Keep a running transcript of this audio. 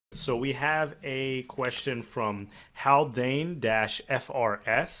So we have a question from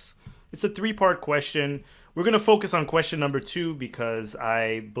Haldane-FRS. It's a three-part question. We're going to focus on question number two because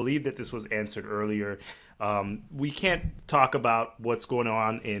I believe that this was answered earlier. We can't talk about what's going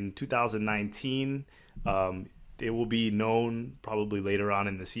on in 2019. It will be known probably later on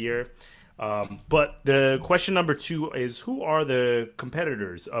in this year. But the question number two is, who are the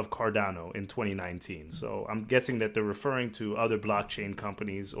competitors of Cardano in 2019? So I'm guessing that they're referring to other blockchain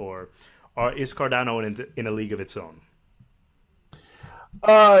companies, or is Cardano in a league of its own?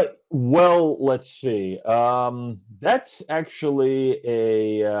 Well, let's see. That's actually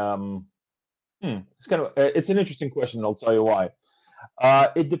it's an interesting question. And I'll tell you why.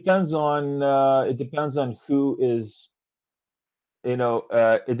 It depends on who is,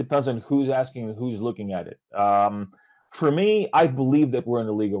 it depends on who's asking and who's looking at it. For me, I believe that we're in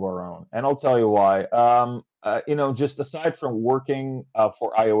a league of our own, and I'll tell you why. Just aside from working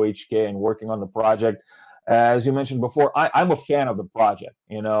for IOHK and working on the project, as you mentioned before, I'm a fan of the project.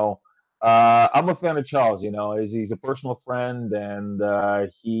 I'm a fan of Charles. He's a personal friend, and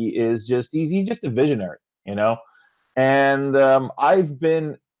he's just a visionary. And I've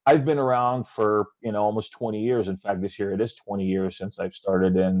been around for almost 20 years. In fact, this year it is 20 years since I've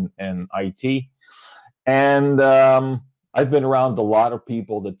started in IT, and I've been around a lot of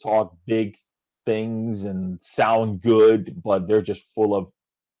people that talk big things and sound good, but they're just full of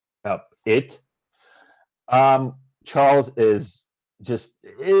it. Charles is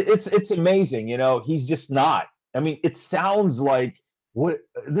it's amazing. He's just not. I mean, it sounds like what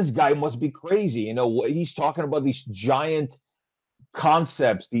this guy must be crazy. What he's talking about, these giant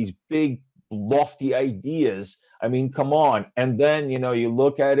concepts, these big lofty ideas. I mean, come on. And then you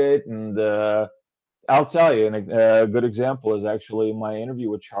look at it, and I'll tell you, and a good example is actually my interview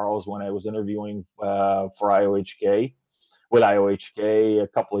with Charles when I was interviewing for IOHK with IOHK a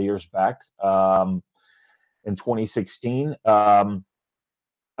couple of years back, in 2016.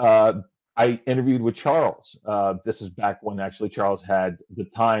 Uh, I interviewed with Charles. This is back when actually Charles had the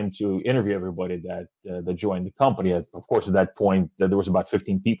time to interview everybody that joined the company. Of course, at that point, there was about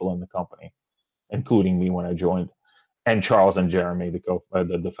 15 people in the company, including me when I joined, and Charles and Jeremy, the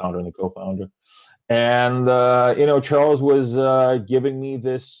founder and the co-founder. And Charles was giving me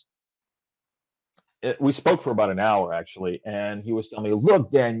this. We spoke for about an hour actually, and he was telling me,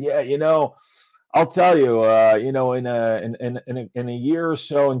 "Look, Dan, yeah, I'll tell you, in a year or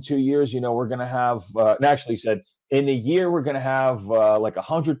so, in 2 years, we're going to have, and actually he said, in a year, we're going to have like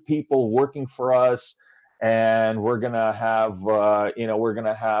 100 people working for us. And we're going to have one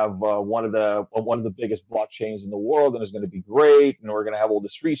of the biggest blockchains in the world, and it's going to be great. And we're going to have all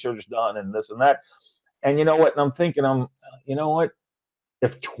this research done and this and that. And you know what? And I'm thinking, you know what?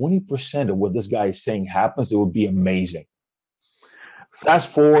 If 20% of what this guy is saying happens, it would be amazing. Fast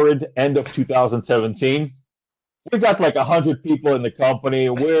forward, end of 2017, we got like 100 people in the company.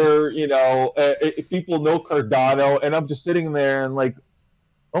 We're, people know Cardano, and I'm just sitting there and like,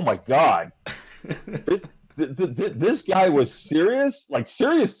 oh my god, this this guy was serious, like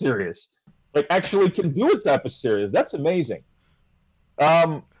serious, serious, like actually can do it type of serious. That's amazing.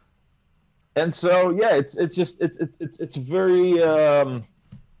 Um, and so yeah, it's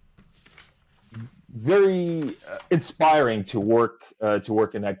very inspiring to work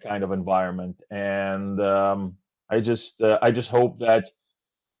in that kind of environment. And I just hope that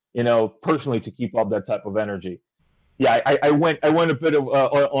personally, to keep up that type of energy. Yeah, I went a bit of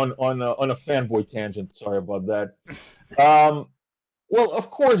on a fanboy tangent. Sorry about that. Um, well, of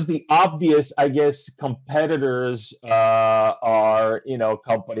course, the obvious, I guess, competitors are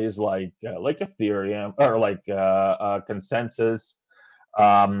companies like Ethereum, or like Consensus.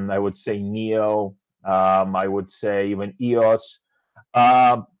 I would say Neo. I would say even EOS.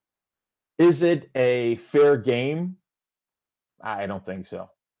 Um, is it a fair game? I don't think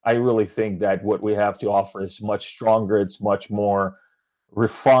so. I really think that what we have to offer is much stronger. It's much more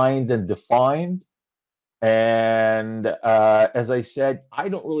refined and defined. And as I said, I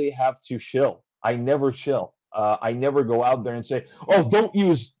don't really have to shill. I never shill. I never go out there and say, "Oh, don't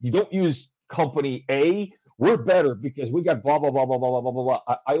use company A. We're better because we got blah blah blah blah blah blah blah blah."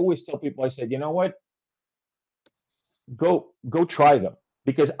 I always tell people, I said, you know what? Go try them,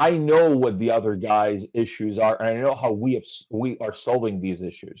 because I know what the other guys' issues are, and I know how we are solving these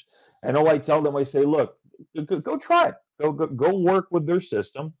issues. And all I tell them, I say, look, go try it. Go work with their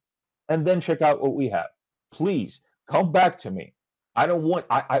system, and then check out what we have. Please come back to me. I don't want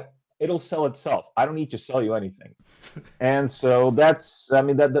I it'll sell itself. I don't need to sell you anything. And so I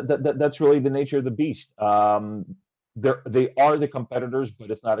mean that's really the nature of the beast. They are the competitors, but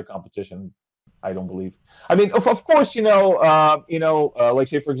it's not a competition. I don't believe. I mean, of course, like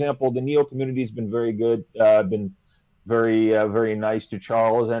say for example, the Neo community has been very good, been very nice to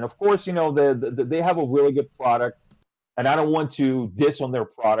Charles, and of course, they have a really good product, and I don't want to diss on their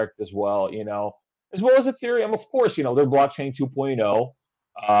product as well, as well as Ethereum. Of course, their blockchain 2.0.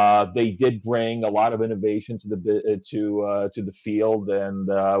 They did bring a lot of innovation to the field,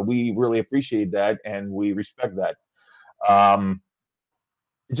 and we really appreciate that, and we respect that. Um,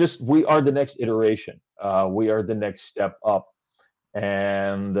 just we are the next iteration. We are the next step up,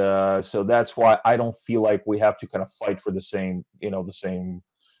 and so that's why I don't feel like we have to kind of fight for the same,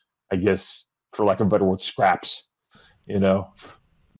 I guess, for lack of a better word, scraps. You know.